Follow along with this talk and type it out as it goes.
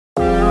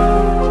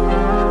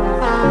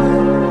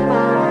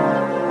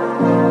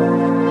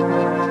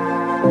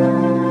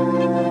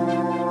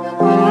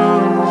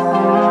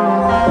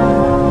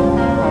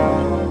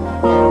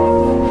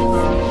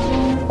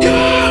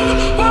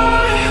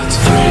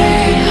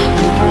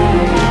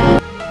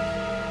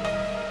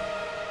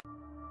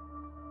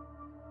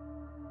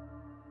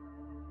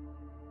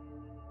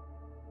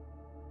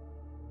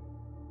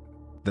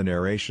The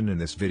narration in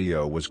this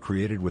video was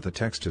created with a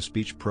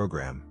text-to-speech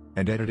program,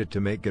 and edited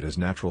to make it as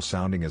natural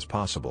sounding as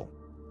possible.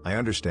 I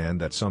understand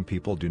that some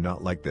people do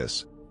not like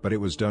this, but it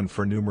was done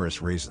for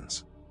numerous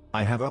reasons.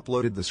 I have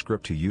uploaded the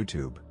script to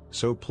YouTube,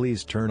 so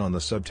please turn on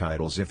the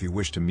subtitles if you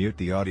wish to mute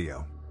the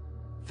audio.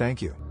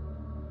 Thank you.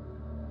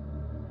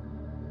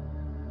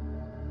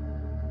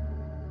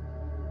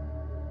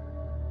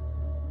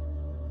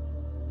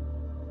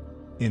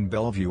 In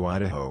Bellevue,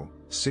 Idaho,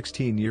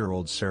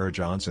 16-year-old Sarah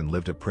Johnson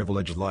lived a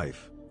privileged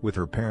life, with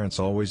her parents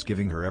always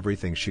giving her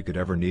everything she could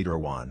ever need or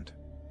want.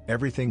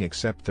 Everything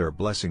except their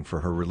blessing for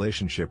her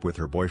relationship with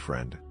her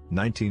boyfriend,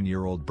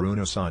 19-year-old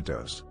Bruno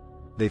Santos.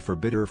 They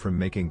forbid her from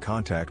making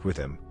contact with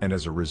him, and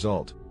as a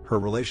result, her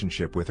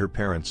relationship with her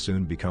parents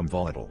soon became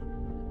volatile.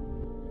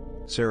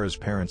 Sarah's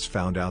parents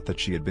found out that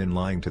she had been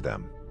lying to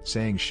them,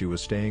 saying she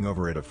was staying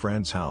over at a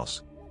friend's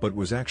house, but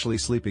was actually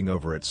sleeping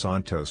over at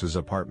Santos's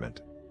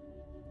apartment.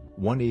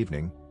 One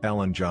evening,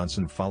 Alan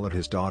Johnson followed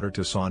his daughter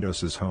to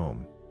Santos's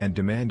home, and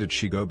demanded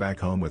she go back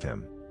home with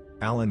him.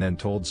 Alan then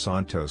told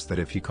Santos that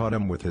if he caught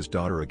him with his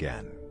daughter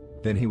again,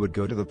 then he would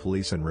go to the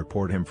police and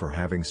report him for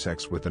having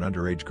sex with an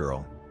underage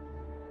girl.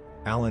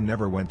 Alan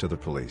never went to the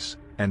police,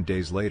 and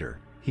days later,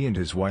 he and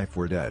his wife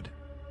were dead.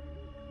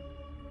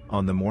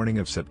 On the morning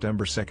of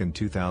September 2,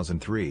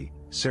 2003,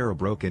 Sarah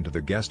broke into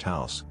the guest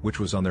house which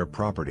was on their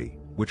property,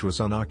 which was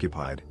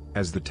unoccupied,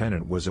 as the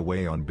tenant was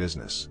away on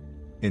business.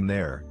 In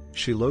there,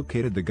 she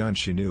located the gun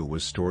she knew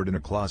was stored in a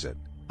closet,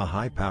 a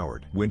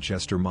high-powered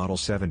Winchester Model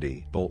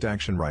 70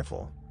 bolt-action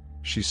rifle.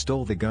 She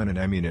stole the gun and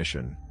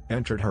ammunition,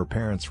 entered her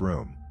parents'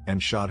 room,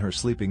 and shot her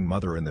sleeping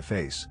mother in the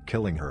face,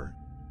 killing her.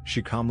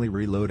 She calmly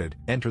reloaded,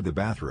 entered the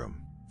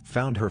bathroom,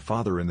 found her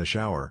father in the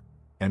shower,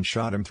 and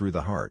shot him through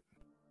the heart.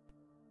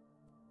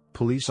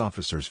 Police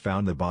officers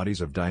found the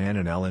bodies of Diane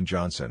and Alan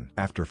Johnson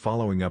after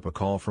following up a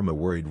call from a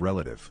worried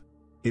relative.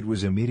 It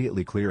was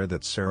immediately clear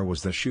that Sarah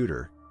was the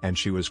shooter, and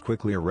she was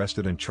quickly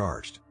arrested and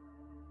charged.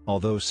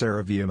 Although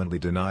Sarah vehemently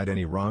denied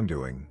any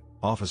wrongdoing,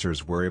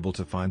 officers were able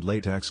to find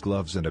latex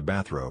gloves and a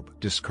bathrobe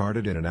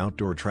discarded in an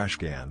outdoor trash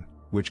can,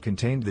 which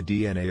contained the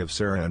DNA of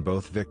Sarah and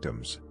both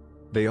victims.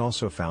 They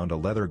also found a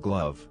leather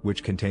glove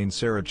which contained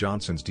Sarah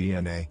Johnson's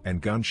DNA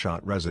and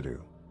gunshot residue.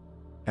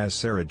 As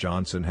Sarah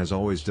Johnson has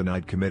always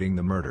denied committing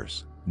the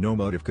murders, no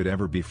motive could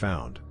ever be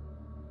found.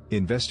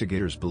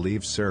 Investigators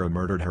believe Sarah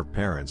murdered her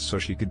parents so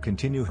she could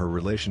continue her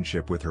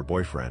relationship with her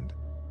boyfriend.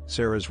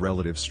 Sarah's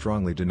relatives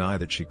strongly deny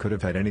that she could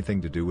have had anything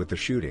to do with the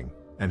shooting,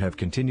 and have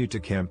continued to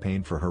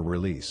campaign for her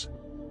release.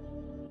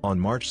 On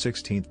March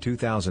 16,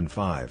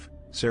 2005,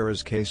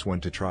 Sarah's case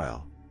went to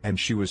trial, and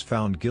she was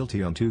found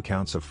guilty on 2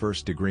 counts of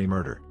first-degree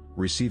murder,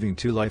 receiving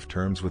 2 life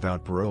terms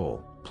without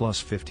parole, plus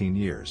 15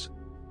 years.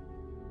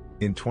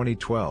 In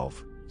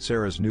 2012,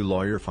 Sarah's new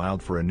lawyer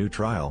filed for a new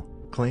trial,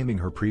 claiming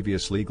her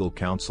previous legal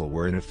counsel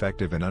were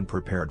ineffective and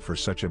unprepared for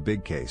such a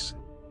big case.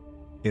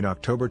 In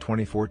October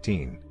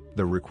 2014,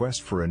 the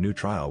request for a new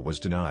trial was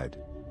denied.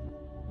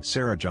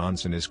 Sarah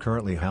Johnson is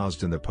currently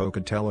housed in the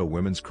Pocatello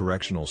Women's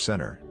Correctional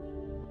Center.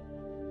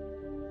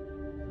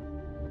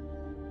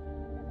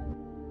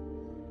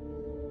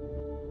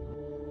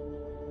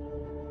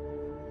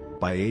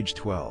 By age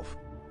 12,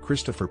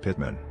 Christopher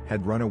Pittman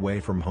had run away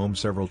from home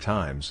several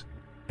times,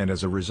 and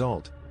as a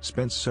result,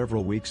 spent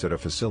several weeks at a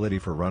facility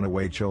for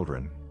runaway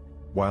children.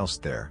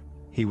 Whilst there,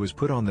 he was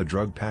put on the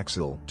drug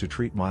Paxil to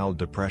treat mild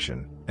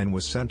depression, and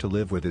was sent to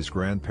live with his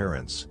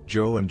grandparents,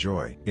 Joe and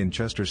Joy, in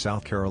Chester,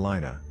 South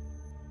Carolina.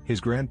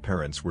 His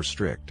grandparents were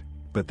strict,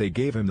 but they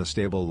gave him the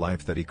stable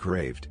life that he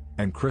craved,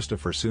 and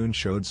Christopher soon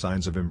showed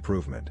signs of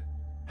improvement.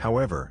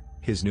 However,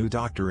 his new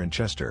doctor in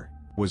Chester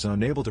was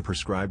unable to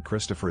prescribe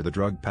Christopher the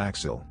drug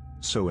Paxil,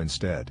 so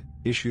instead,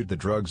 issued the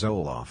drug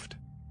Zoloft.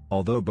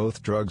 Although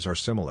both drugs are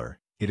similar,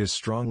 it is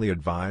strongly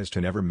advised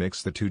to never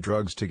mix the 2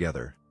 drugs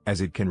together, as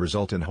it can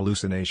result in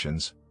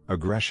hallucinations,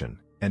 aggression,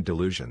 and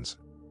delusions.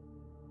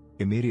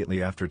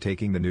 Immediately after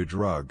taking the new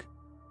drug,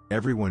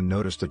 everyone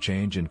noticed a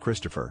change in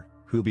Christopher,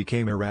 who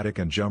became erratic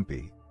and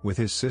jumpy, with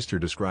his sister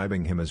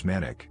describing him as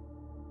manic.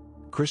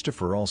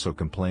 Christopher also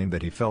complained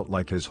that he felt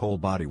like his whole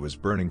body was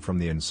burning from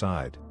the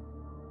inside.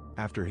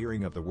 After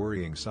hearing of the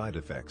worrying side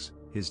effects,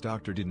 his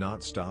doctor did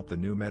not stop the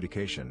new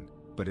medication,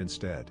 but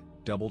instead,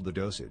 doubled the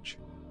dosage.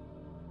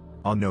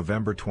 On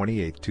November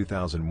 28,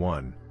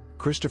 2001,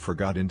 Christopher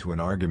got into an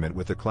argument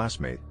with a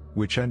classmate,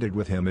 which ended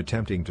with him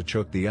attempting to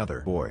choke the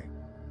other boy.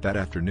 That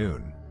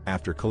afternoon,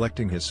 after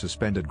collecting his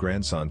suspended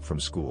grandson from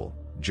school,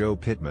 Joe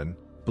Pittman,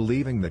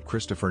 believing that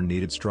Christopher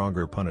needed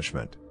stronger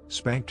punishment,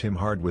 spanked him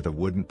hard with a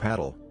wooden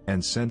paddle,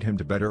 and sent him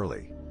to bed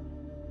early.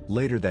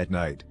 Later that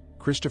night,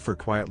 Christopher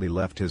quietly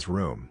left his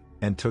room,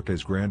 and took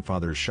his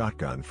grandfather's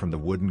shotgun from the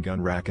wooden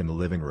gun rack in the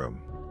living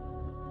room.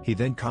 He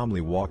then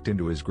calmly walked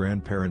into his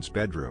grandparents'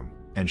 bedroom,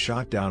 and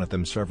shot down at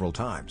them several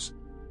times.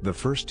 The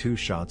first 2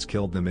 shots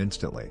killed them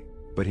instantly,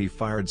 but he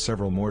fired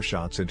several more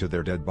shots into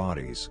their dead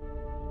bodies.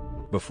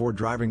 Before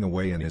driving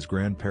away in his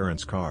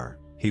grandparents' car,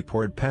 he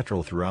poured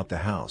petrol throughout the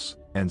house,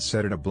 and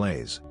set it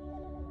ablaze.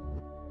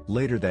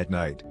 Later that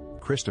night,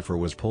 Christopher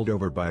was pulled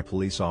over by a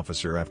police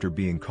officer after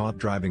being caught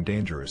driving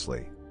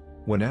dangerously.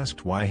 When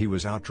asked why he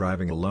was out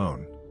driving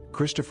alone,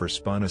 Christopher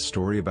spun a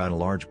story about a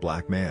large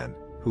black man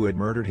who had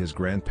murdered his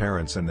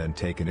grandparents and then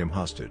taken him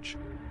hostage.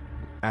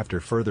 After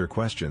further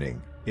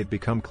questioning, it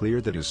became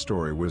clear that his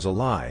story was a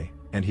lie,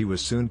 and he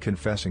was soon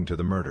confessing to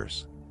the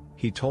murders.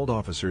 He told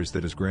officers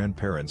that his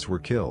grandparents were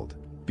killed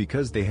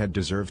because they had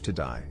deserved to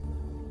die.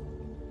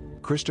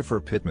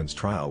 Christopher Pittman's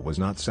trial was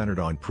not centered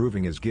on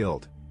proving his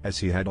guilt, as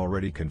he had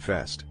already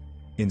confessed.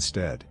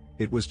 Instead,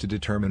 it was to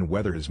determine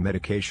whether his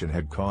medication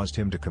had caused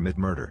him to commit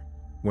murder.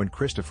 When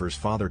Christopher's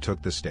father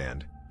took the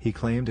stand, he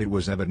claimed it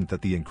was evident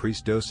that the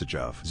increased dosage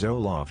of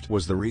Zoloft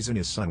was the reason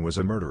his son was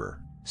a murderer,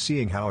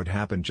 seeing how it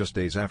happened just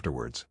days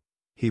afterwards.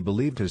 He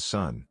believed his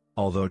son,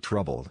 although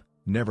troubled,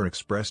 never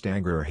expressed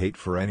anger or hate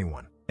for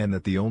anyone, and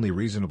that the only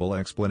reasonable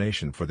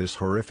explanation for this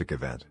horrific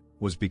event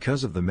was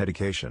because of the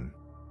medication.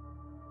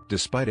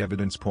 Despite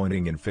evidence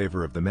pointing in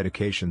favor of the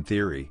medication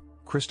theory,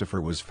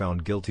 Christopher was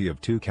found guilty of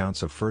 2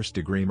 counts of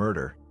first-degree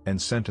murder, and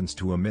sentenced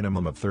to a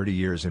minimum of 30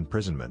 years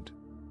imprisonment.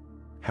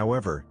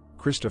 However,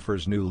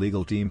 Christopher's new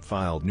legal team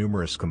filed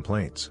numerous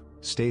complaints,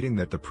 stating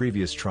that the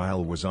previous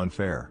trial was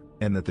unfair,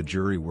 and that the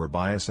jury were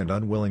biased and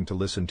unwilling to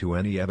listen to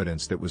any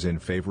evidence that was in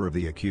favor of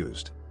the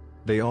accused.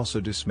 They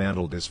also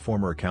dismantled his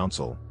former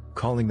counsel,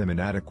 calling them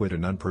inadequate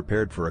and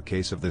unprepared for a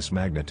case of this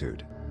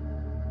magnitude.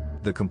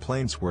 The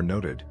complaints were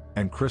noted,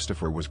 and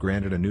Christopher was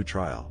granted a new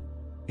trial.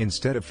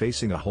 Instead of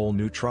facing a whole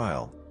new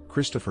trial,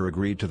 Christopher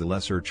agreed to the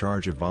lesser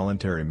charge of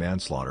voluntary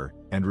manslaughter,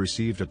 and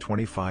received a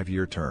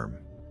 25-year term.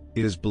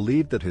 It is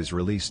believed that his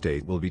release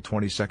date will be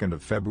 22nd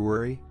of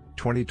February,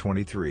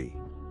 2023.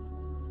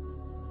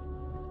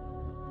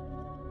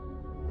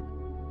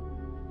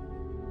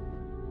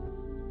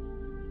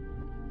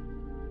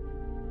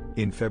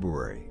 In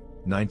February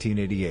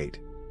 1988,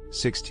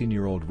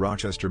 16-year-old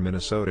Rochester,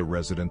 Minnesota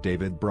resident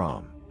David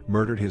Braum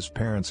murdered his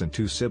parents and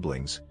 2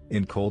 siblings,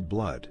 in cold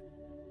blood.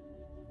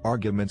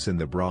 Arguments in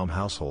the Braum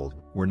household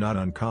were not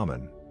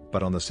uncommon,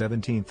 but on the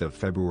 17th of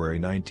February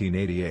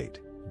 1988,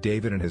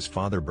 David and his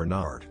father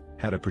Bernard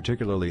had a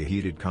particularly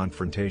heated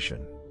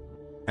confrontation.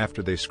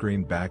 After they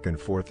screamed back and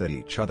forth at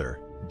each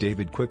other,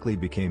 David quickly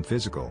became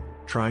physical,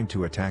 trying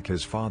to attack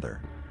his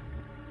father.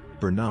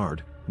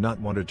 Bernard, not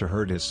wanting to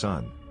hurt his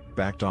son,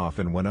 backed off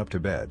and went up to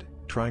bed,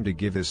 trying to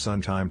give his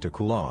son time to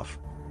cool off.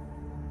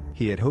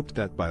 He had hoped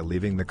that by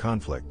leaving the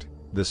conflict,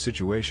 the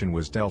situation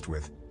was dealt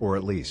with, or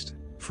at least,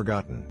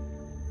 forgotten.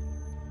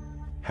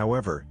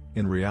 However,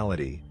 in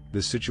reality,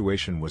 the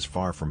situation was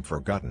far from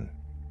forgotten.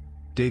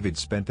 David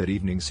spent that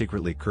evening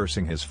secretly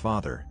cursing his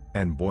father,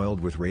 and boiled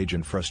with rage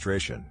and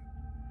frustration.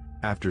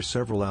 After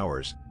several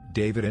hours,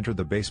 David entered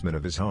the basement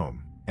of his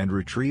home, and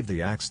retrieved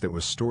the axe that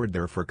was stored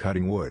there for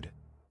cutting wood.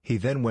 He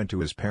then went to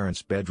his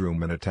parents'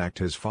 bedroom and attacked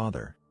his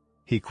father.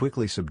 He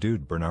quickly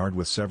subdued Bernard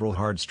with several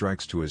hard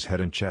strikes to his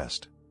head and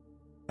chest.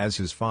 As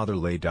his father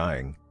lay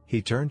dying,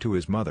 he turned to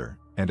his mother,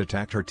 and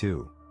attacked her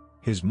too.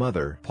 His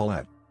mother,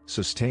 Paulette,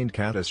 sustained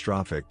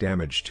catastrophic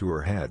damage to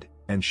her head,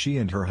 and she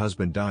and her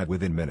husband died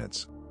within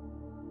minutes.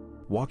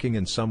 Walking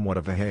in somewhat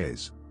of a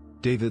haze,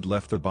 David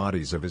left the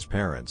bodies of his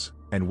parents,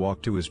 and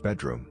walked to his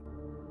bedroom.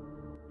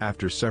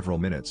 After several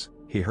minutes,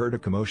 he heard a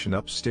commotion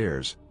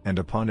upstairs, and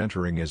upon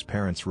entering his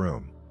parents'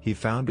 room, he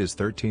found his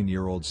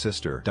 13-year-old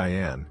sister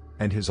Diane,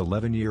 and his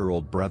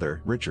 11-year-old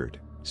brother Richard,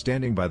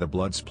 standing by the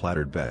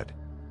blood-splattered bed.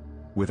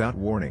 Without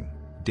warning,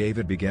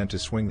 David began to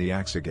swing the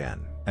axe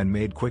again, and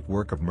made quick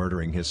work of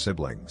murdering his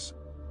siblings.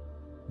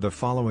 The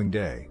following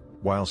day,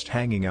 whilst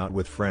hanging out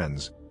with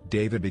friends,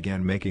 David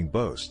began making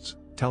boasts,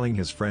 telling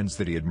his friends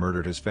that he had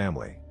murdered his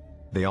family.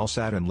 They all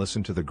sat and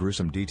listened to the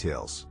gruesome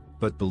details,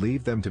 but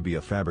believed them to be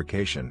a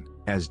fabrication,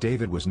 as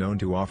David was known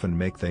to often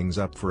make things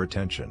up for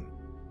attention.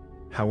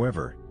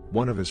 However,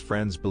 one of his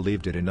friends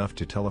believed it enough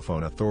to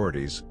telephone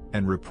authorities,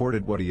 and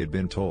reported what he had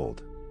been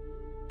told.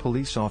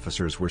 Police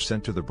officers were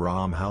sent to the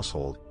Braum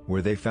household,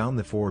 where they found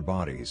the 4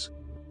 bodies.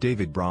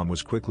 David Braum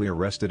was quickly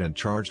arrested and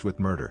charged with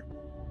murder.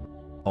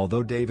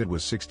 Although David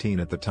was 16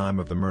 at the time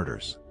of the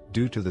murders,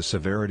 due to the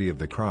severity of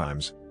the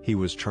crimes, he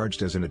was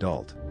charged as an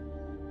adult.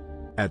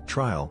 At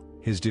trial,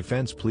 his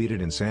defense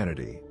pleaded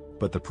insanity,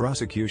 but the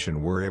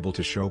prosecution were able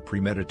to show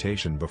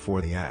premeditation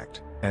before the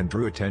act, and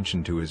drew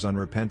attention to his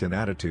unrepentant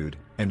attitude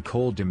and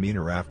cold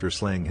demeanor after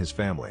slaying his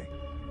family.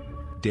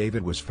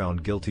 David was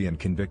found guilty and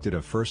convicted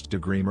of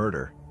first-degree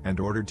murder, and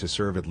ordered to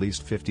serve at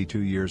least 52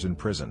 years in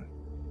prison.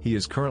 He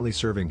is currently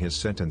serving his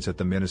sentence at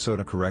the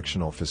Minnesota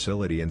Correctional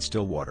Facility in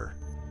Stillwater.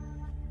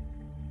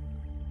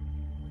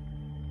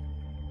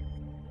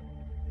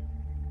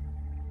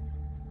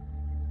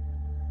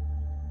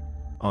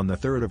 On the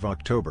 3rd of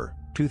October,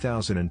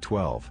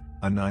 2012,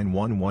 a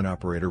 911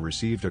 operator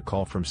received a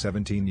call from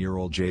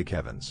 17-year-old Jake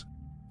Evans.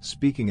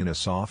 Speaking in a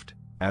soft,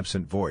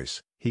 absent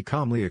voice, he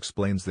calmly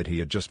explains that he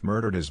had just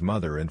murdered his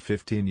mother and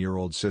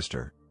 15-year-old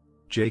sister.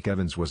 Jake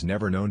Evans was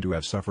never known to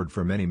have suffered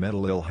from any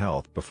mental ill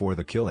health before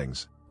the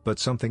killings, but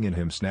something in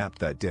him snapped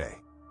that day.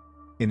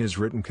 In his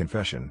written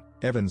confession,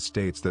 Evans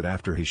states that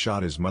after he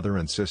shot his mother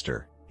and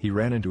sister, he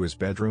ran into his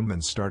bedroom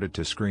and started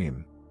to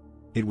scream.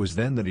 It was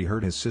then that he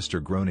heard his sister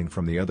groaning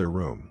from the other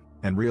room,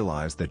 and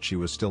realized that she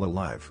was still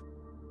alive.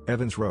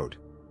 Evans wrote,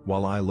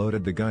 "While I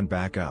loaded the gun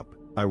back up,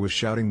 I was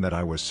shouting that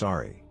I was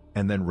sorry,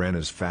 and then ran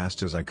as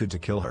fast as I could to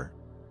kill her.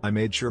 I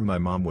made sure my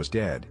mom was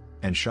dead,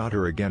 and shot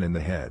her again in the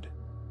head."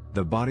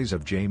 The bodies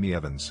of Jamie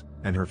Evans,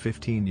 and her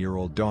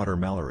 15-year-old daughter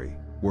Mallory,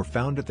 were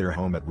found at their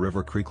home at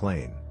River Creek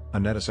Lane,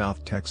 Annetta,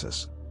 South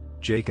Texas.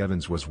 Jake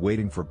Evans was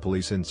waiting for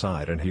police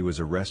inside and he was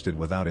arrested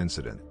without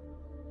incident.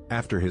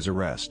 After his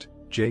arrest,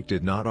 Jake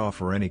did not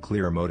offer any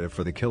clear motive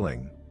for the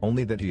killing,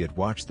 only that he had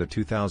watched the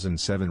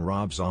 2007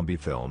 Rob Zombie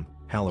film,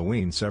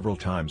 Halloween, several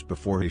times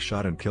before he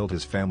shot and killed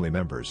his family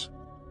members.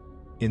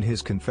 In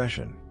his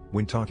confession,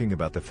 when talking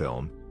about the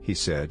film, he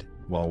said,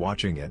 "While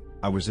watching it,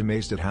 I was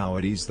amazed at how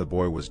at ease the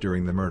boy was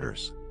during the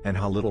murders, and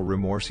how little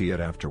remorse he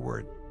had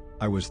afterward.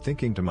 I was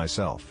thinking to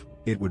myself,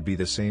 it would be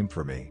the same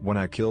for me when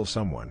I kill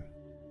someone."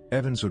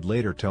 Evans would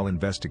later tell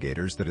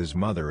investigators that his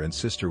mother and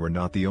sister were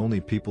not the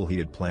only people he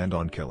had planned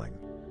on killing.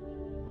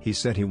 He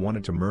said he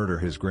wanted to murder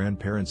his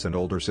grandparents and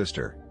older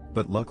sister,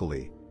 but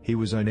luckily, he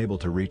was unable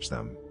to reach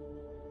them.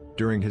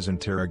 During his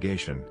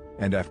interrogation,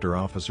 and after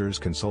officers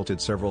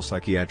consulted several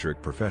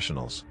psychiatric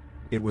professionals,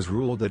 it was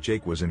ruled that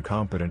Jake was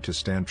incompetent to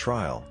stand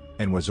trial,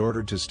 and was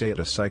ordered to stay at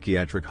a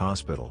psychiatric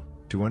hospital,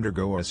 to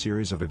undergo a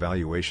series of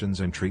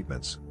evaluations and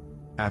treatments.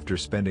 After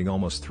spending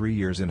almost 3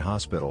 years in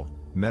hospital,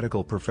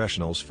 medical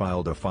professionals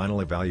filed a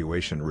final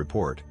evaluation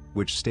report,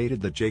 which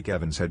stated that Jake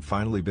Evans had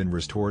finally been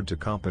restored to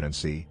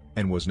competency,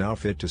 and was now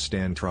fit to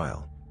stand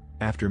trial.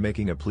 After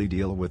making a plea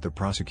deal with the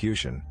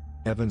prosecution,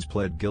 Evans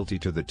pled guilty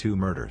to the 2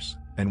 murders,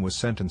 and was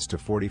sentenced to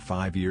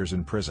 45 years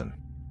in prison.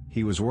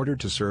 He was ordered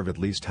to serve at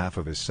least half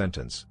of his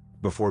sentence,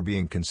 before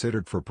being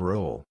considered for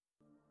parole.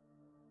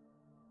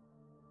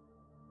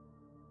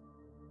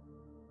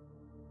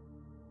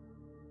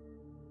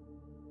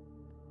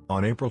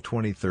 On April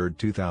 23,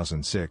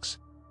 2006,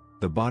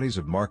 the bodies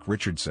of Mark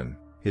Richardson,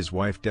 his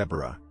wife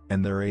Deborah,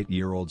 and their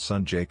 8-year-old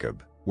son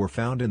Jacob, were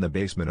found in the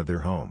basement of their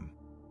home.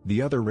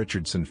 The other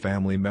Richardson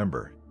family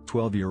member,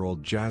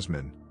 12-year-old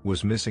Jasmine,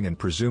 was missing and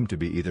presumed to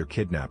be either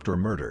kidnapped or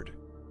murdered.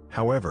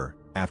 However,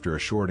 after a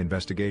short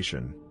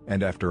investigation,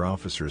 and after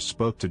officers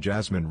spoke to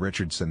Jasmine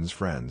Richardson's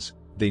friends,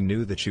 they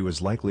knew that she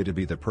was likely to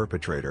be the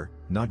perpetrator,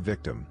 not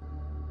victim.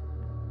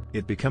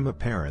 It became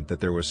apparent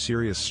that there was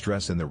serious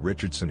stress in the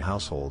Richardson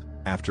household,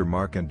 after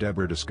Mark and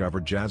Deborah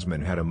discovered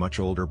Jasmine had a much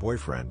older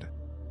boyfriend.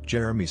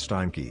 Jeremy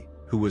Steinke,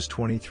 who was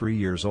 23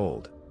 years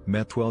old,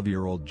 met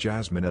 12-year-old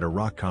Jasmine at a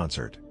rock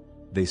concert.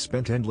 They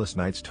spent endless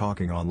nights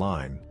talking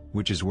online,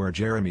 which is where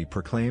Jeremy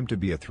proclaimed to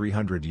be a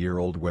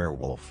 300-year-old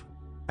werewolf.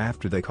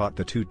 After they caught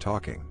the two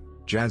talking,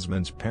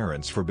 Jasmine's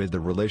parents forbid the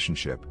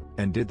relationship,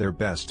 and did their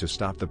best to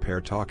stop the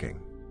pair talking.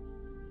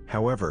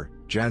 However,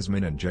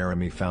 Jasmine and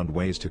Jeremy found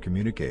ways to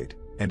communicate,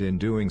 and in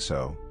doing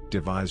so,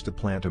 devised a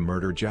plan to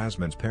murder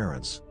Jasmine's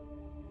parents.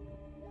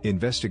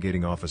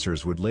 Investigating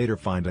officers would later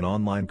find an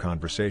online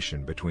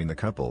conversation between the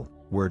couple,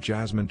 where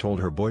Jasmine told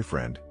her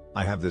boyfriend,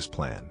 "I have this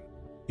plan.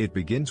 It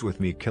begins with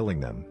me killing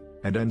them,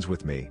 and ends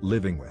with me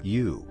living with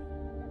you."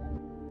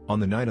 On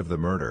the night of the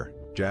murder,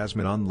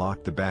 Jasmine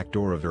unlocked the back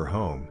door of her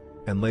home,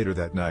 and later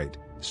that night,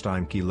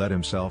 Steinke let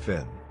himself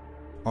in.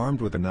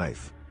 Armed with a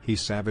knife, he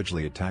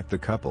savagely attacked the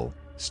couple,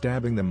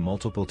 stabbing them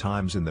multiple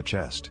times in the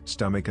chest,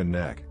 stomach and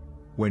neck.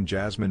 When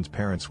Jasmine's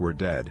parents were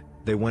dead,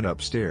 they went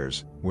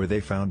upstairs, where they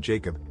found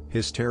Jacob,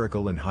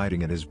 hysterical and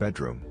hiding in his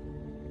bedroom.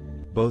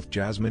 Both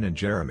Jasmine and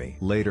Jeremy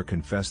later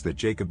confessed that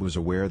Jacob was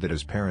aware that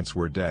his parents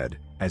were dead,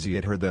 as he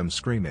had heard them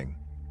screaming.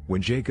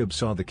 When Jacob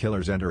saw the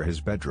killers enter his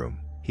bedroom,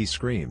 he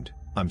screamed,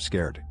 "I'm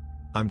scared.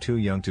 I'm too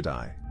young to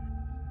die."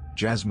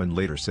 Jasmine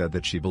later said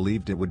that she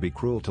believed it would be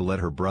cruel to let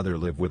her brother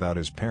live without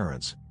his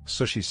parents,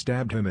 so she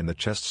stabbed him in the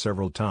chest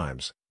several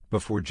times,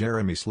 before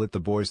Jeremy slit the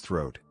boy's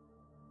throat.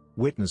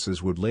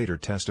 Witnesses would later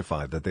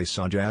testify that they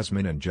saw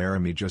Jasmine and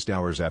Jeremy just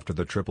hours after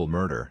the triple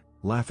murder,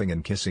 laughing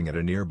and kissing at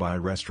a nearby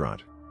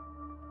restaurant.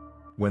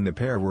 When the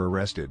pair were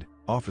arrested,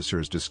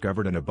 officers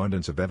discovered an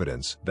abundance of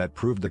evidence that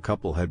proved the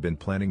couple had been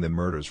planning the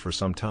murders for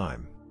some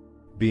time.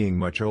 Being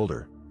much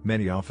older,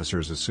 many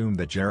officers assumed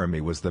that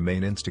Jeremy was the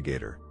main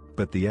instigator,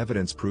 but the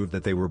evidence proved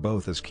that they were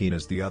both as keen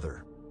as the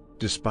other.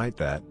 Despite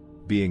that,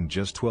 being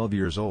just 12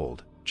 years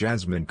old,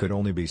 Jasmine could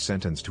only be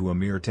sentenced to a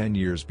mere 10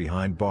 years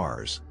behind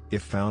bars,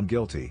 if found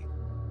guilty.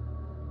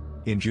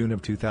 In June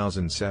of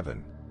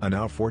 2007, a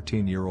now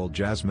 14-year-old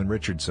Jasmine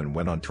Richardson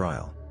went on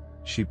trial.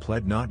 She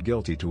pled not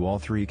guilty to all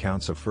 3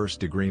 counts of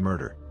first-degree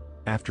murder.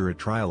 After a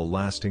trial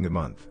lasting a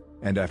month,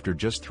 and after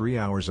just 3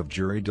 hours of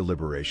jury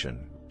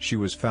deliberation, she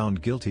was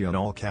found guilty on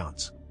all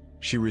counts.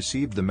 She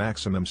received the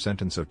maximum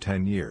sentence of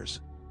 10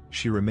 years.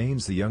 She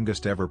remains the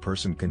youngest ever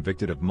person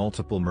convicted of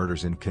multiple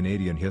murders in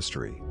Canadian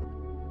history.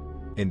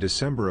 In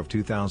December of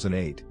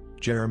 2008,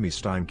 Jeremy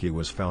Steinke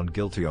was found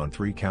guilty on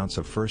 3 counts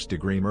of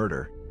first-degree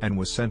murder, and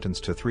was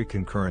sentenced to 3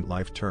 concurrent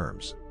life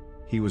terms.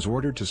 He was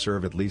ordered to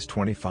serve at least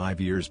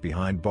 25 years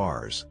behind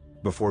bars,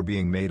 before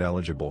being made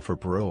eligible for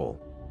parole.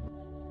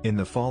 In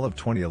the fall of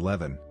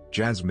 2011,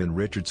 Jasmine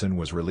Richardson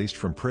was released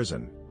from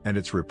prison, and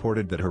it's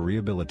reported that her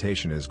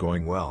rehabilitation is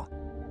going well.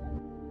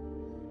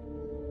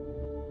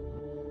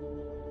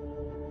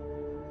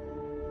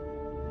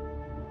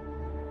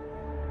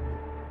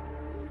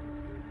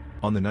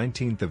 On the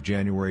 19th of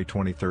January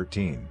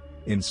 2013,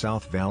 in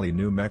South Valley,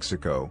 New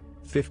Mexico,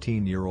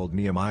 15-year-old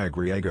Nehemiah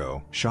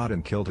Griego shot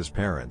and killed his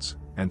parents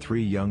and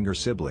 3 younger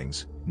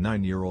siblings,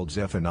 9-year-old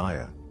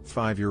Zephaniah,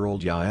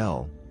 5-year-old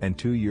Yael, and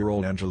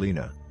 2-year-old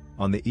Angelina.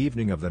 On the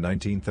evening of the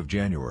 19th of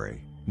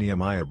January,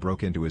 Nehemiah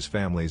broke into his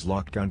family's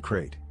locked gun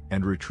crate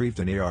and retrieved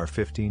an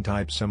AR-15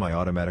 type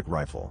semi-automatic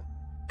rifle.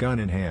 Gun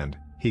in hand,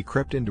 he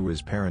crept into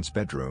his parents'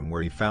 bedroom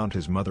where he found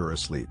his mother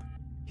asleep.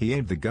 He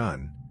aimed the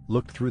gun,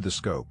 looked through the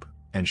scope,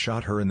 and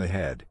shot her in the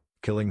head,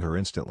 killing her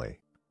instantly.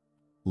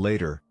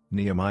 Later,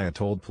 Nehemiah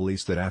told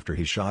police that after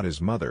he shot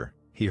his mother,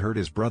 he heard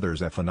his brother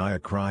Zephaniah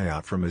cry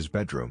out from his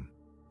bedroom.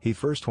 He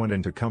first went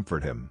in to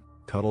comfort him,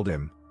 cuddled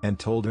him, and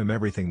told him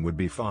everything would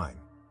be fine.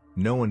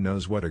 No one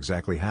knows what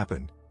exactly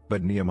happened,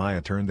 but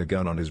Nehemiah turned the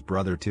gun on his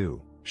brother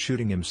too,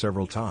 shooting him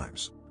several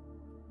times.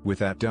 With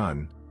that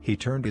done, he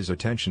turned his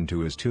attention to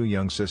his 2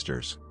 young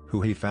sisters,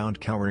 who he found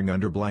cowering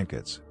under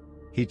blankets.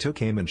 He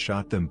took aim and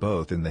shot them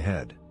both in the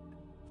head.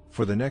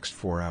 For the next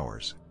 4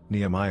 hours,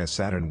 Nehemiah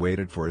sat and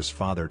waited for his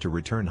father to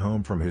return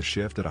home from his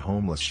shift at a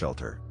homeless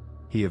shelter.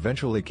 He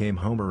eventually came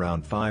home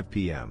around 5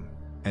 p.m.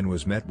 and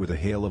was met with a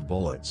hail of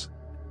bullets.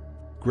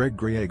 Greg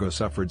Griego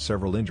suffered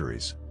several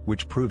injuries,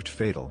 which proved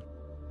fatal.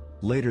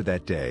 Later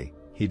that day,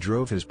 he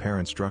drove his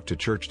parents' truck to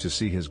church to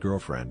see his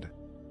girlfriend.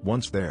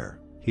 Once there,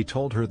 he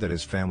told her that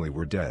his family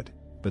were dead,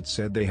 but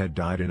said they had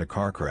died in a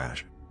car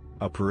crash.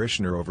 A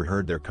parishioner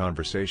overheard their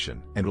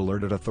conversation and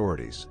alerted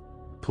authorities.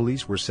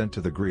 Police were sent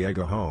to the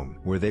Griego home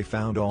where they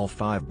found all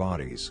 5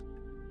 bodies.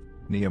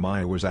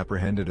 Nehemiah was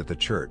apprehended at the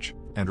church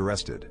and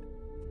arrested.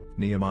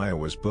 Nehemiah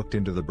was booked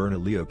into the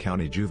Bernalillo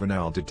County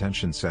Juvenile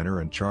Detention Center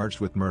and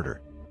charged with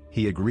murder.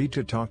 He agreed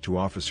to talk to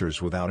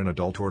officers without an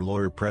adult or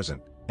lawyer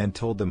present, and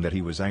told them that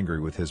he was angry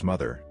with his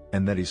mother,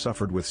 and that he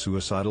suffered with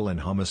suicidal and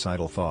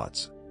homicidal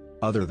thoughts.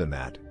 Other than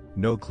that,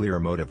 no clear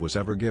motive was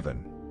ever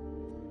given.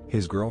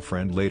 His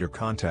girlfriend later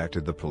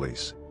contacted the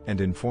police, and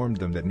informed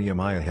them that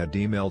Nehemiah had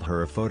emailed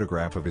her a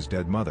photograph of his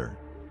dead mother.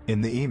 In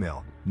the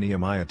email,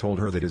 Nehemiah told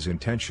her that his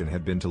intention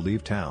had been to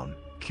leave town,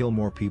 kill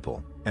more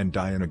people, and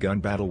die in a gun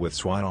battle with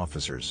SWAT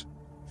officers.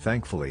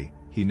 Thankfully,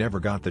 he never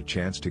got the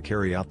chance to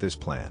carry out this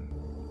plan.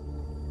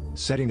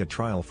 Setting a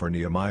trial for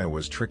Nehemiah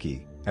was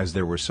tricky, as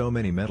there were so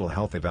many mental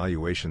health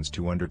evaluations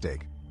to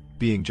undertake.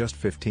 Being just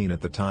 15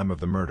 at the time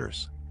of the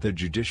murders, the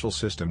judicial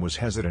system was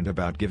hesitant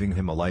about giving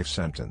him a life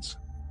sentence.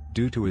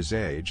 Due to his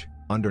age,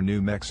 under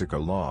New Mexico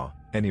law,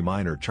 any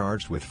minor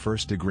charged with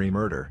first-degree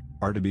murder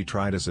are to be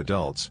tried as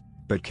adults,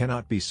 but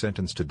cannot be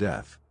sentenced to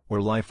death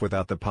or life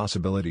without the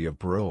possibility of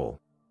parole.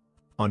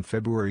 On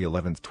February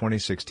 11,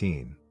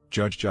 2016,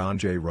 Judge John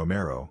J.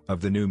 Romero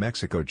of the New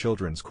Mexico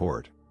Children's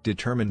Court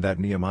determined that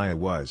Nehemiah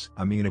was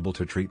amenable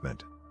to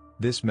treatment.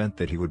 This meant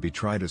that he would be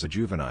tried as a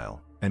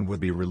juvenile, and would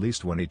be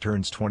released when he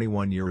turns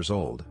 21 years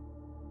old.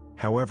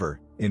 However,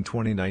 in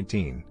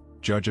 2019,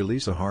 Judge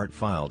Elisa Hart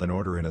filed an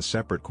order in a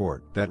separate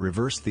court that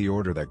reversed the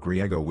order that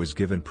Griego was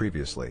given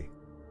previously.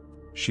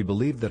 She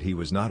believed that he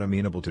was not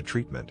amenable to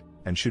treatment,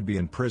 and should be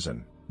in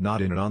prison,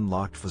 not in an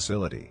unlocked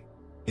facility.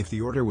 If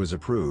the order was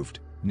approved,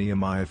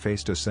 Nehemiah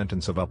faced a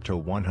sentence of up to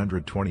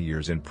 120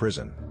 years in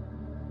prison.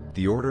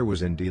 The order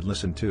was indeed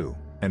listened to,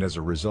 and as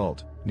a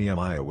result,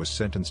 Nehemiah was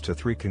sentenced to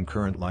 3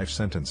 concurrent life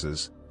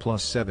sentences,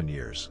 plus 7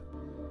 years.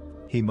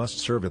 He must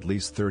serve at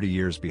least 30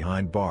 years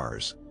behind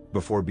bars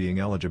before being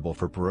eligible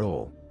for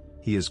parole.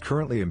 He is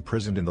currently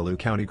imprisoned in the Loup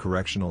County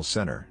Correctional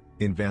Center,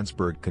 in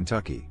Vanceburg,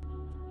 Kentucky.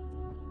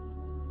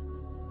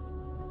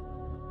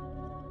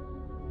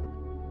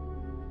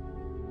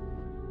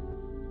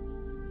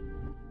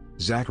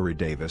 Zachary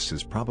Davis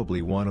is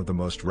probably one of the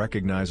most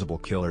recognizable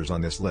killers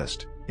on this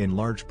list, in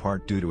large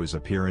part due to his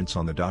appearance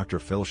on the Dr.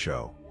 Phil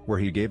Show, where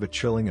he gave a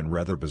chilling and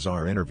rather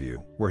bizarre interview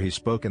where he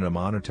spoke in a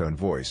monotone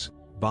voice,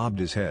 bobbed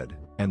his head,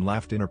 and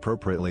laughed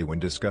inappropriately when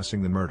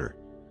discussing the murder.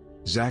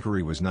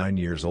 Zachary was 9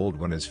 years old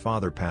when his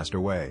father passed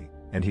away,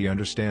 and he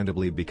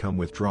understandably became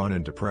withdrawn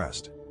and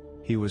depressed.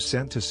 He was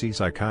sent to see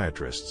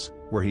psychiatrists,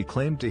 where he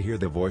claimed to hear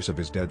the voice of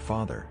his dead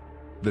father.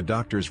 The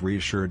doctors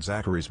reassured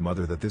Zachary's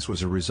mother that this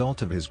was a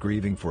result of his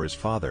grieving for his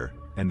father,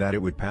 and that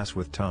it would pass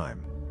with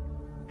time.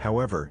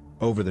 However,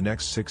 over the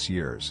next 6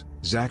 years,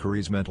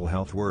 Zachary's mental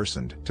health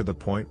worsened to the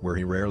point where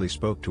he rarely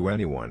spoke to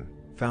anyone,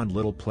 found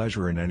little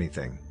pleasure in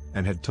anything,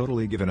 and had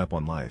totally given up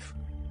on life.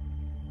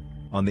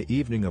 On the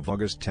evening of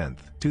August 10,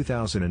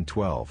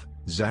 2012,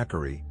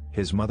 Zachary,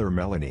 his mother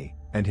Melanie,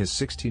 and his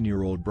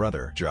 16-year-old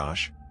brother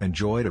Josh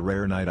enjoyed a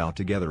rare night out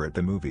together at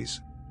the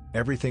movies.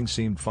 Everything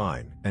seemed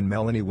fine, and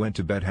Melanie went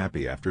to bed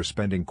happy after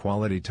spending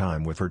quality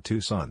time with her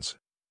 2 sons.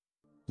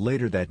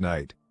 Later that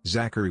night,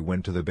 Zachary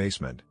went to the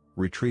basement,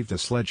 retrieved a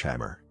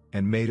sledgehammer,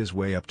 and made his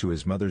way up to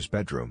his mother's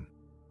bedroom.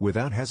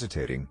 Without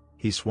hesitating,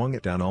 he swung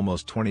it down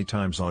almost 20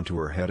 times onto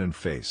her head and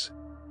face.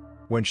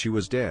 When she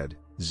was dead,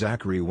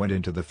 Zachary went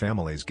into the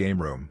family's game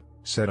room,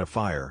 set a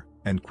fire,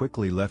 and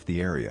quickly left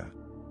the area.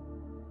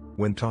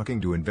 When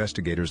talking to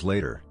investigators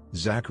later,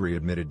 Zachary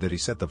admitted that he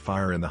set the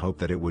fire in the hope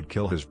that it would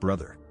kill his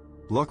brother.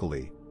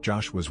 Luckily,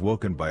 Josh was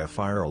woken by a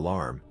fire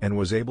alarm and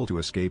was able to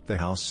escape the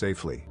house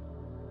safely.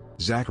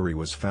 Zachary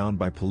was found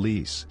by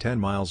police 10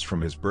 miles from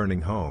his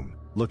burning home,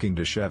 looking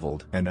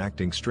disheveled and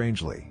acting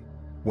strangely.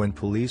 When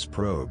police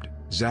probed,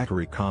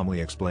 Zachary calmly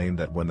explained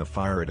that when the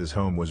fire at his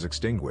home was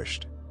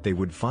extinguished, they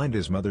would find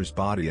his mother's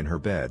body in her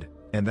bed,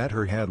 and that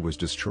her head was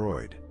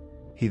destroyed.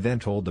 He then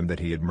told them that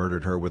he had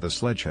murdered her with a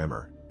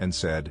sledgehammer, and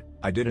said,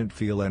 "I didn't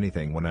feel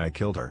anything when I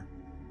killed her."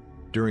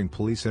 During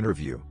police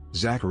interview,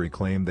 Zachary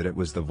claimed that it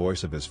was the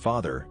voice of his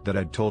father that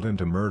had told him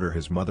to murder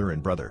his mother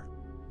and brother.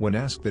 When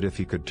asked that if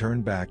he could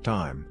turn back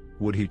time,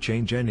 would he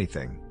change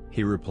anything,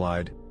 he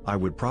replied, "I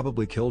would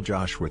probably kill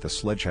Josh with a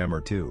sledgehammer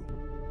too."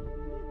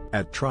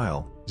 At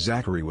trial,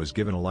 Zachary was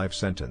given a life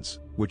sentence,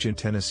 which in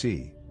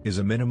Tennessee, is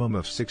a minimum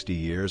of 60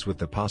 years with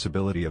the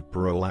possibility of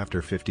parole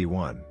after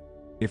 51.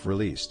 If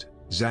released,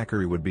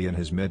 Zachary would be in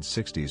his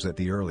mid-60s at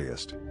the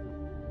earliest.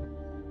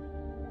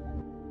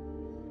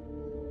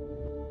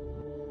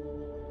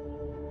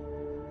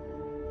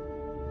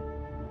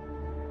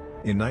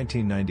 In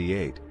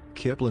 1998,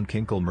 Kiplen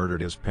Kinkle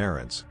murdered his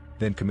parents,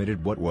 then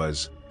committed what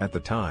was, at the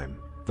time,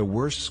 the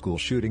worst school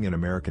shooting in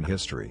American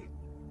history.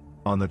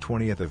 On the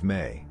 20th of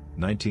May,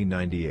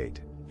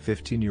 1998,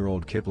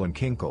 15-year-old Kiplen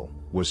Kinkle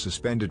was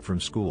suspended from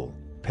school,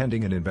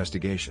 pending an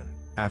investigation,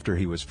 after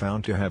he was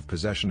found to have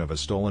possession of a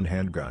stolen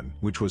handgun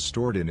which was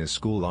stored in his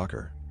school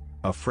locker.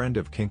 A friend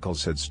of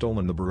Kinkle's had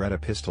stolen the Beretta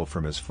pistol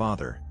from his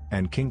father,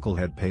 and Kinkle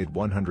had paid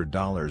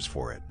 $100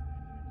 for it.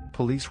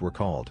 Police were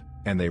called,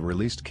 and they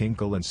released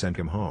Kinkle and sent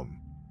him home.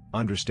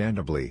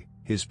 Understandably,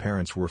 his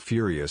parents were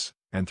furious,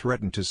 and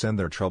threatened to send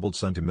their troubled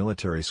son to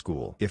military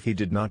school if he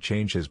did not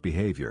change his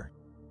behavior.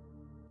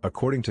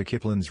 According to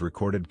Kiplen's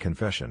recorded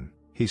confession,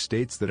 he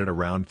states that at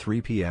around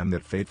 3 p.m.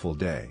 that fateful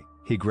day,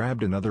 he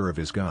grabbed another of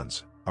his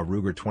guns, a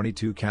Ruger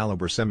 .22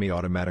 caliber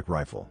semi-automatic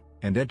rifle,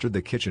 and entered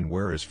the kitchen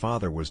where his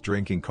father was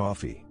drinking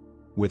coffee.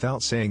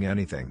 Without saying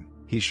anything,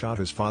 he shot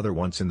his father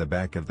once in the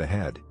back of the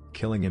head,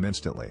 killing him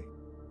instantly.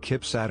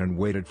 Kip sat and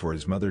waited for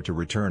his mother to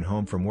return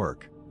home from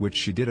work, which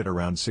she did at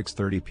around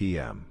 6:30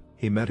 p.m.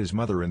 He met his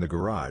mother in the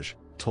garage,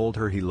 told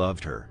her he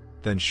loved her,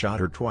 then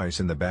shot her twice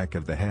in the back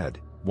of the head,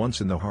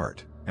 once in the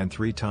heart, and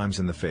 3 times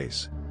in the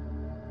face.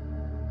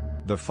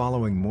 The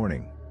following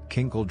morning,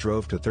 Kinkle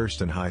drove to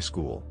Thurston High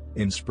School,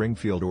 in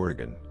Springfield,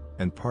 Oregon,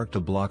 and parked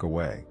a block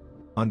away.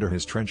 Under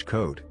his trench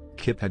coat,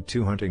 Kip had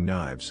 2 hunting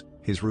knives,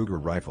 his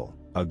Ruger rifle,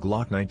 a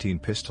Glock 19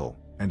 pistol,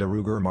 and a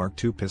Ruger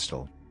Mark II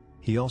pistol.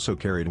 He also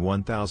carried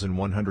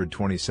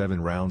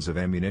 1,127 rounds of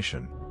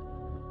ammunition.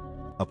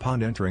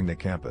 Upon entering the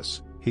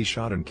campus, he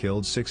shot and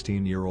killed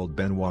 16-year-old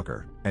Ben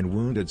Walker, and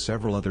wounded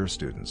several other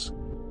students.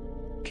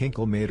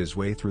 Kinkle made his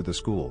way through the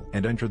school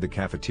and entered the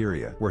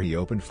cafeteria where he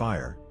opened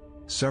fire.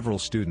 Several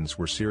students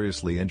were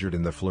seriously injured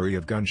in the flurry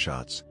of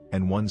gunshots,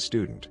 and one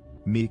student,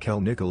 Mikael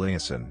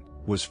Nicolaisen,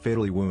 was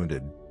fatally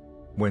wounded.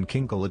 When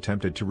Kinkle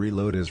attempted to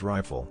reload his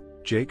rifle,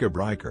 Jacob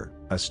Riker,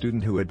 a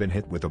student who had been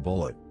hit with a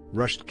bullet,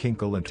 rushed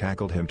Kinkle and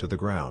tackled him to the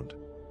ground.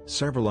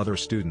 Several other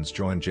students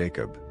joined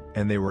Jacob,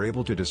 and they were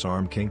able to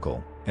disarm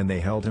Kinkle, and they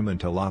held him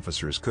until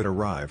officers could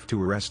arrive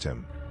to arrest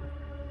him.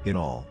 In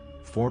all,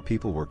 4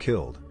 people were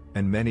killed,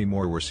 and many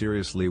more were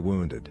seriously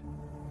wounded.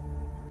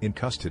 In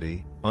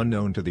custody,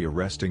 unknown to the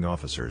arresting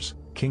officers,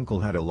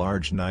 Kinkle had a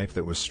large knife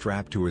that was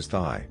strapped to his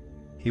thigh.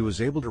 He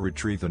was able to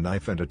retrieve the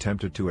knife and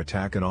attempted to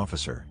attack an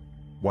officer.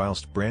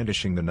 Whilst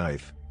brandishing the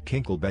knife,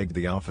 Kinkle begged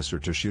the officer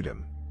to shoot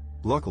him.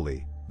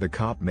 Luckily, the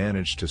cop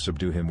managed to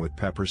subdue him with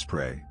pepper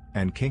spray,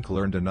 and Kinkle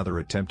earned another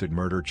attempted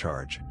murder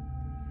charge.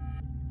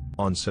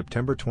 On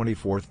September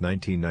 24,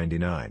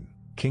 1999,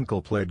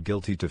 Kinkle pled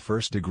guilty to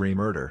first-degree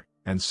murder,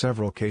 and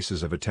several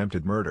cases of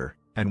attempted murder,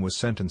 and was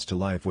sentenced to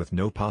life with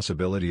no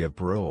possibility of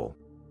parole.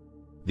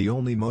 The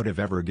only motive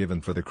ever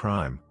given for the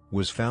crime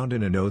was found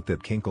in a note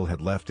that Kinkle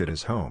had left at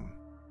his home.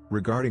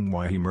 Regarding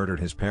why he murdered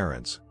his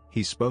parents,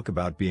 he spoke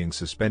about being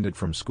suspended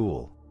from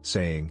school,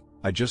 saying,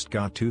 "I just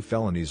got 2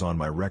 felonies on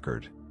my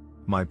record.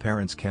 My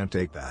parents can't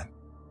take that.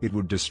 It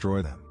would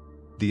destroy them.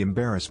 The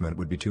embarrassment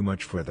would be too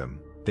much for them,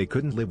 they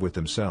couldn't live with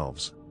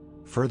themselves."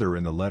 Further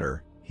in the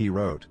letter, he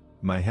wrote,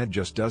 "My head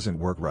just doesn't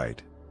work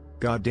right.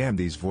 God damn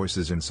these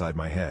voices inside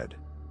my head.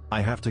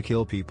 I have to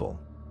kill people.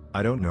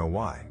 I don't know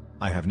why,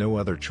 I have no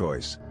other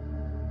choice."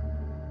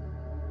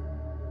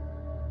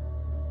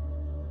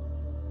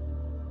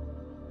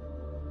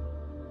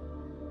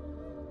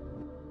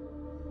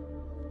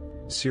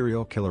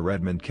 Serial killer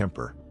Edmund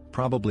Kemper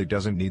probably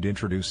doesn't need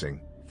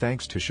introducing,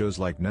 thanks to shows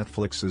like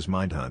Netflix's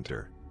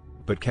Mindhunter.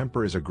 But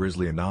Kemper is a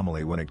grisly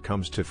anomaly when it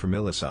comes to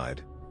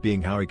familicide,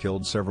 being how he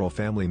killed several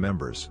family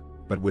members,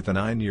 but with a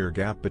 9-year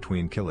gap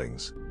between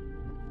killings.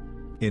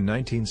 In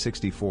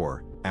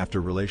 1964, after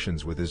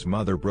relations with his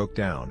mother broke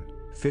down,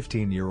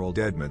 15-year-old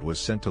Edmund was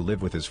sent to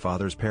live with his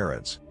father's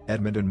parents,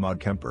 Edmund and Maud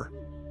Kemper.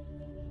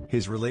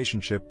 His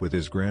relationship with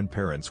his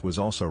grandparents was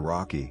also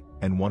rocky,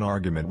 and one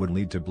argument would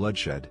lead to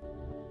bloodshed.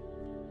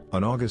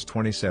 On August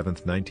 27,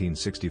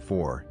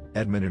 1964,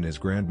 Edmund and his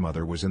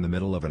grandmother was in the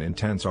middle of an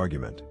intense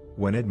argument,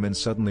 when Edmund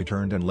suddenly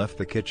turned and left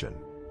the kitchen.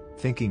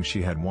 Thinking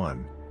she had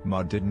won,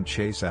 Maud didn't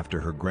chase after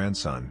her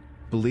grandson,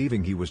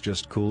 believing he was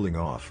just cooling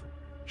off.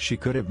 She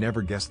could have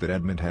never guessed that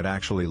Edmund had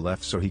actually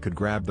left so he could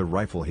grab the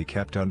rifle he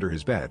kept under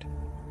his bed.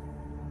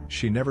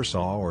 She never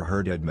saw or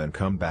heard Edmund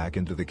come back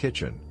into the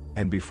kitchen,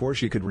 and before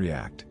she could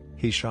react,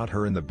 he shot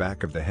her in the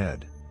back of the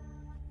head.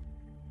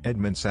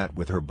 Edmund sat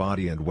with her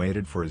body and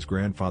waited for his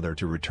grandfather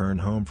to return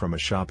home from a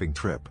shopping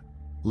trip.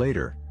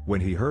 Later,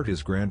 when he heard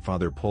his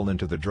grandfather pull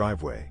into the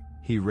driveway,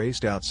 he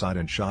raced outside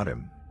and shot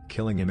him,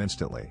 killing him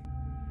instantly.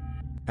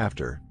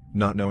 After,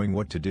 not knowing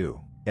what to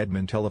do,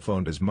 Edmund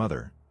telephoned his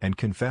mother, and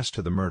confessed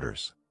to the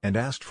murders, and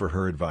asked for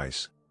her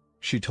advice.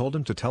 She told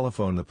him to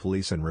telephone the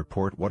police and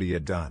report what he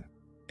had done.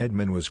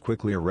 Edmund was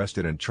quickly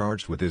arrested and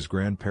charged with his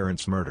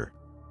grandparents' murder.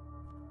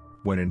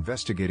 When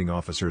investigating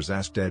officers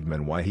asked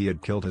Edmund why he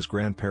had killed his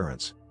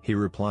grandparents, he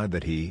replied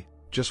that he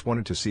just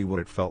wanted to see what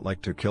it felt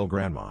like to kill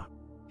Grandma.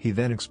 He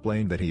then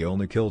explained that he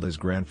only killed his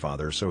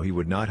grandfather so he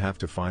would not have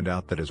to find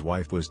out that his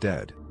wife was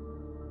dead.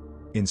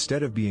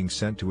 Instead of being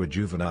sent to a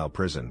juvenile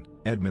prison,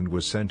 Edmund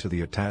was sent to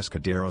the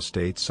Atascadero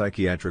State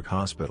Psychiatric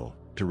Hospital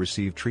to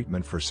receive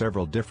treatment for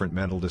several different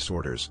mental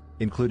disorders,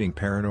 including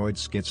paranoid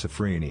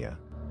schizophrenia.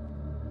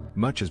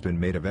 Much has been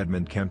made of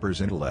Edmund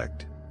Kemper's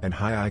intellect and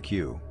high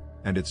IQ,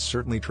 and it's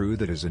certainly true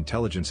that his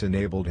intelligence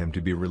enabled him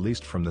to be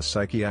released from the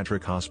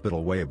psychiatric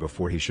hospital way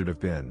before he should have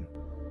been.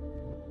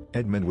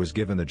 Edmund was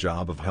given the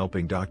job of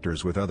helping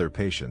doctors with other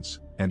patients,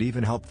 and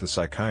even helped the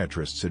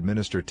psychiatrists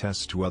administer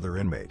tests to other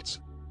inmates.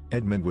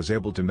 Edmund was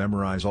able to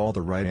memorize all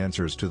the right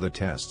answers to the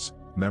tests,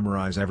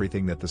 memorize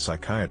everything that the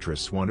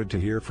psychiatrists wanted to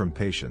hear from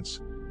patients.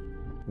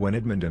 When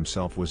Edmund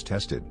himself was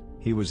tested,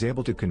 he was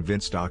able to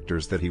convince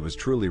doctors that he was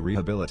truly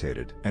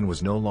rehabilitated and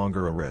was no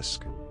longer a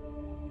risk.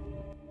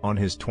 On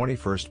his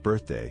 21st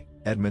birthday,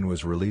 Edmund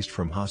was released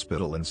from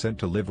hospital and sent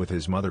to live with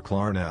his mother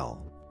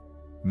Clarnell.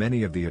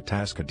 Many of the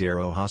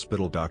Atascadero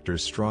Hospital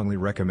doctors strongly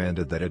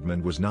recommended that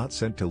Edmund was not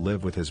sent to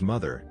live with his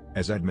mother,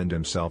 as Edmund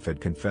himself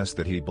had confessed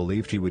that he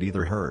believed he would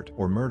either hurt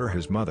or murder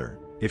his mother,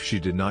 if she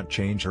did not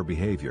change her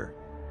behavior.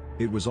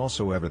 It was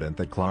also evident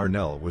that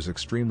Clarnell was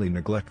extremely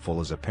neglectful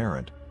as a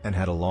parent, and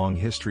had a long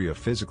history of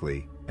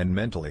physically, and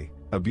mentally,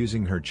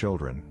 abusing her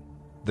children.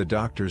 The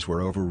doctors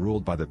were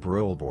overruled by the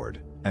parole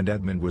board, and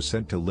Edmund was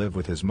sent to live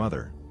with his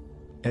mother.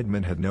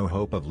 Edmund had no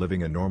hope of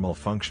living a normal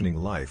functioning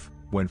life,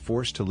 when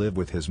forced to live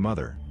with his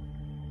mother.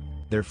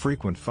 Their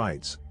frequent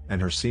fights,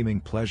 and her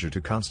seeming pleasure to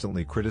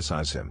constantly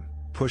criticize him,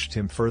 pushed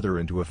him further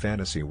into a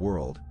fantasy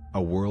world,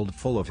 a world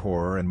full of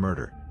horror and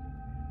murder.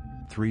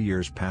 3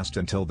 years passed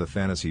until the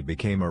fantasy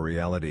became a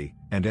reality,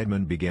 and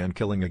Edmund began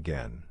killing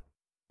again.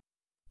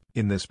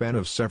 In the span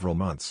of several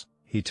months,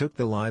 he took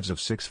the lives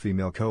of 6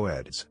 female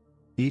co-eds.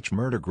 Each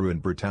murder grew in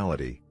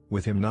brutality,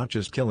 with him not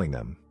just killing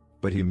them,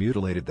 but he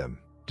mutilated them,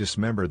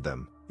 dismembered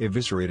them,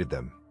 eviscerated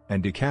them,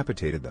 and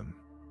decapitated them.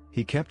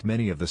 He kept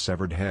many of the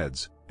severed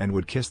heads, and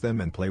would kiss them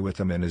and play with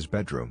them in his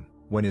bedroom,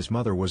 when his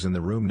mother was in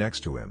the room next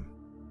to him.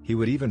 He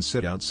would even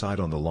sit outside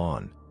on the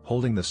lawn,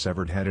 holding the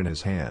severed head in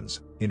his hands,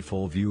 in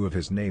full view of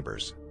his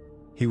neighbors.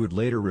 He would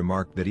later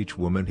remark that each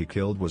woman he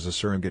killed was a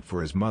surrogate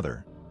for his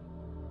mother.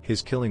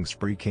 His killing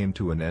spree came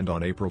to an end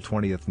on April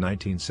 20,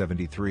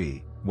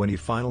 1973, when he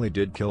finally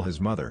did kill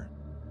his mother.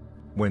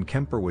 When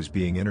Kemper was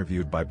being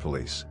interviewed by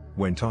police,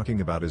 when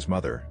talking about his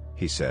mother,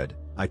 he said,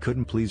 "I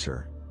couldn't please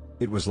her.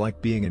 It was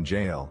like being in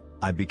jail.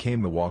 I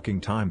became a walking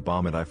time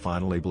bomb and I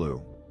finally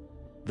blew."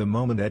 The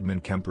moment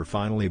Edmund Kemper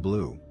finally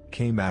blew,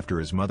 came after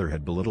his mother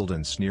had belittled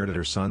and sneered at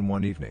her son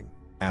one evening,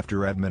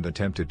 after Edmund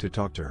attempted to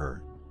talk to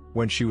her.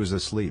 When she was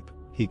asleep,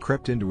 he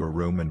crept into her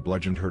room and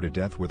bludgeoned her to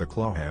death with a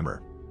claw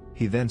hammer.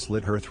 He then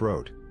slit her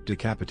throat,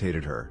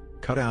 decapitated her,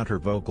 cut out her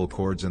vocal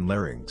cords and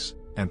larynx,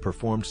 and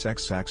performed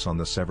sex acts on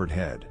the severed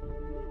head.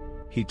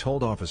 He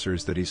told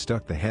officers that he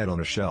stuck the head on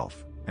a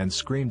shelf, and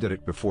screamed at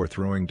it before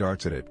throwing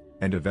darts at it,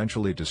 and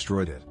eventually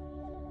destroyed it.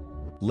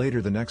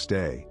 Later the next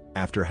day,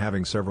 after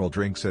having several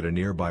drinks at a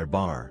nearby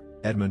bar,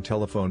 Edmund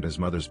telephoned his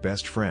mother's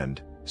best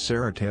friend,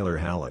 Sarah Taylor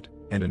Hallett,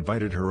 and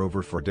invited her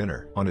over for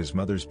dinner on his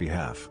mother's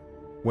behalf.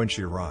 When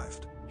she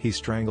arrived, he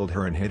strangled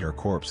her and hid her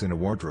corpse in a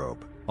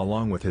wardrobe,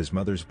 along with his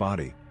mother's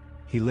body.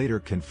 He later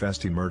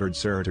confessed he murdered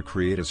Sarah to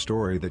create a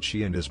story that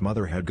she and his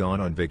mother had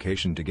gone on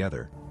vacation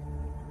together.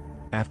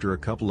 After a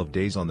couple of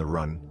days on the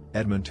run,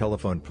 Edmund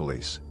telephoned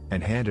police,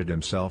 and handed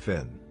himself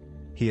in.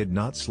 He had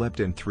not slept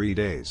in 3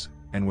 days,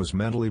 and was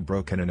mentally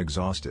broken and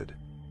exhausted.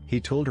 He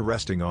told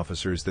arresting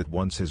officers that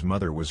once his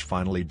mother was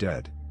finally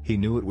dead, he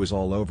knew it was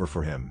all over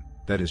for him,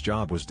 that his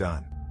job was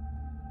done.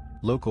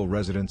 Local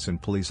residents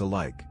and police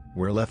alike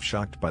were left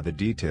shocked by the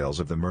details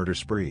of the murder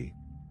spree.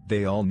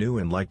 They all knew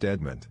and liked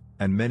Edmund,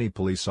 and many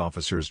police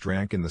officers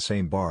drank in the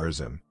same bar as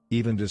him,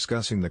 even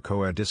discussing the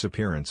co-ed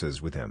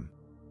disappearances with him.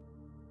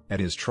 At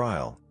his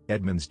trial,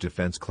 Edmund's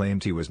defense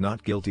claimed he was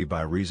not guilty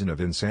by reason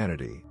of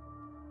insanity.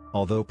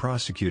 Although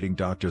prosecuting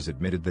doctors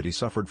admitted that he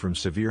suffered from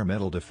severe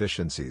mental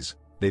deficiencies,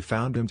 they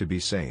found him to be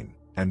sane,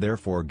 and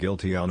therefore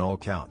guilty on all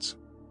counts.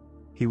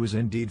 He was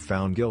indeed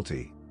found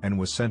guilty, and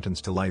was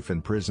sentenced to life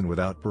in prison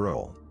without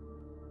parole.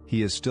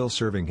 He is still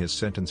serving his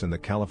sentence in the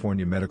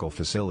California Medical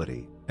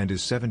Facility, and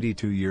is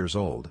 72 years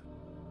old.